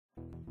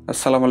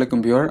আসসালামু আলাইকুম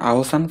viewer,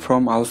 Ahsan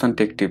from Ahsan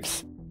take tips.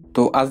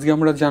 তো আজকে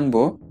আমরা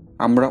জানবো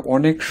আমরা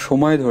অনেক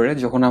সময় ধরে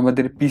যখন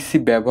আমাদের পিসি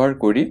ব্যবহার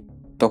করি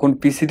তখন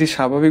পিসিটি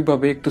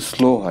স্বাভাবিকভাবে একটু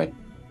স্লো হয়।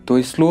 তো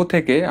এই স্লো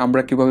থেকে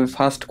আমরা কিভাবে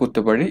ফাস্ট করতে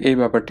পারি এই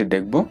ব্যাপারটি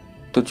দেখব।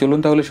 তো চলুন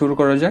তাহলে শুরু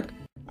করা যাক।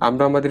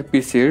 আমরা আমাদের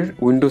পিসির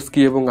উইন্ডোজ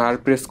কি এবং আর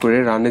প্রেস করে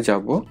রানে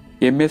যাব,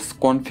 এমএস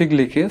কনফিগ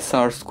লিখে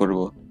সার্চ করব।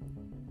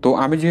 তো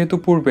আমি যেহেতু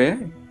পূর্বে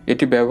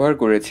এটি ব্যবহার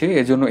করেছি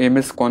এজন্য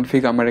এমএস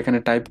কনফিগ আমার এখানে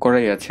টাইপ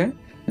করাই আছে।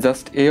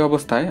 জাস্ট এই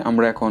অবস্থায়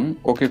আমরা এখন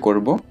ওকে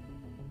করব।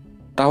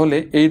 তাহলে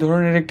এই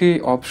ধরনের একটি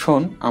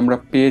অপশন আমরা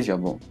পেয়ে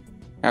যাব।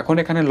 এখন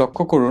এখানে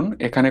লক্ষ্য করুন,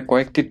 এখানে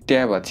কয়েকটি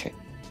ট্যাব আছে।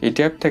 এই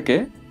ট্যাব থেকে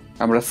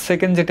আমরা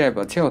সেকেন্ড যে ট্যাব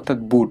আছে অর্থাৎ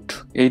বুট,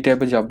 এই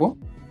ট্যাবে যাব।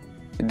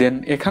 দেন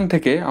এখান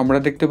থেকে আমরা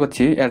দেখতে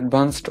পাচ্ছি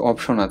অ্যাডভান্সড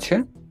অপশন আছে,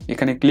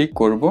 এখানে ক্লিক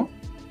করব।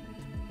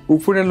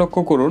 উপরে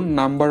লক্ষ্য করুন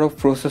নাম্বার অফ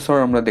প্রসেসর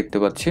আমরা দেখতে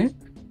পাচ্ছি।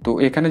 তো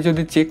এখানে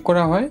যদি চেক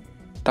করা হয়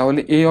তাহলে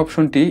এই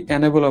অপশনটি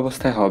এনেবল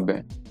অবস্থায় হবে।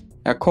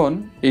 এখন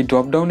এই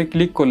ড্রপডাউনে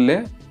ক্লিক করলে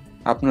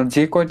আপনার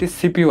যে কয়টি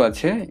সিপিইউ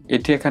আছে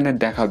এটি এখানে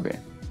দেখাবে।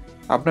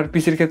 আপনার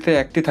পিসির ক্ষেত্রে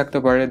একটি থাকতে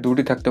পারে,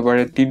 দুটি থাকতে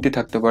পারে, তিনটি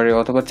থাকতে পারে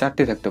অথবা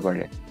চারটি থাকতে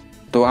পারে।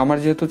 তো আমার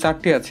যেহেতু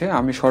চারটি আছে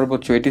আমি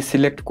সর্বোচ্চ এটি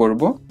সিলেক্ট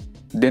করব।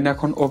 দেন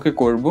এখন ওকে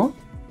করব,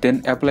 দেন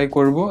অ্যাপ্লাই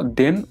করব,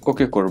 দেন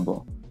ওকে করব।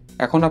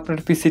 এখন আপনার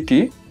পিসিটি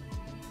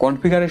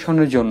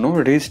কনফিগারেশনের জন্য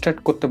রিস্টার্ট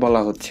করতে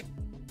বলা হচ্ছে।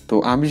 তো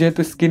আমি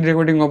যেহেতু স্ক্রিন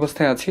রেকর্ডিং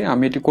অবস্থায় আছি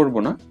আমি এটি করব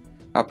না,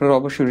 আপনারা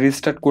অবশ্যই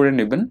রিস্টার্ট করে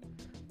নেবেন।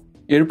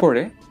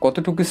 এরপরে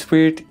কতটুকু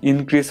স্পিড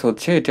ইনক্রিজ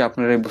হচ্ছে এটি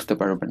আপনারাই বুঝতে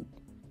পারবেন।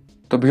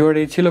 তো ভিউয়ার,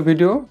 এই ছিল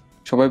ভিডিও।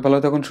 সবাই ভালো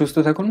থাকুন, সুস্থ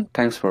থাকুন।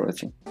 Thanks for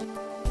watching.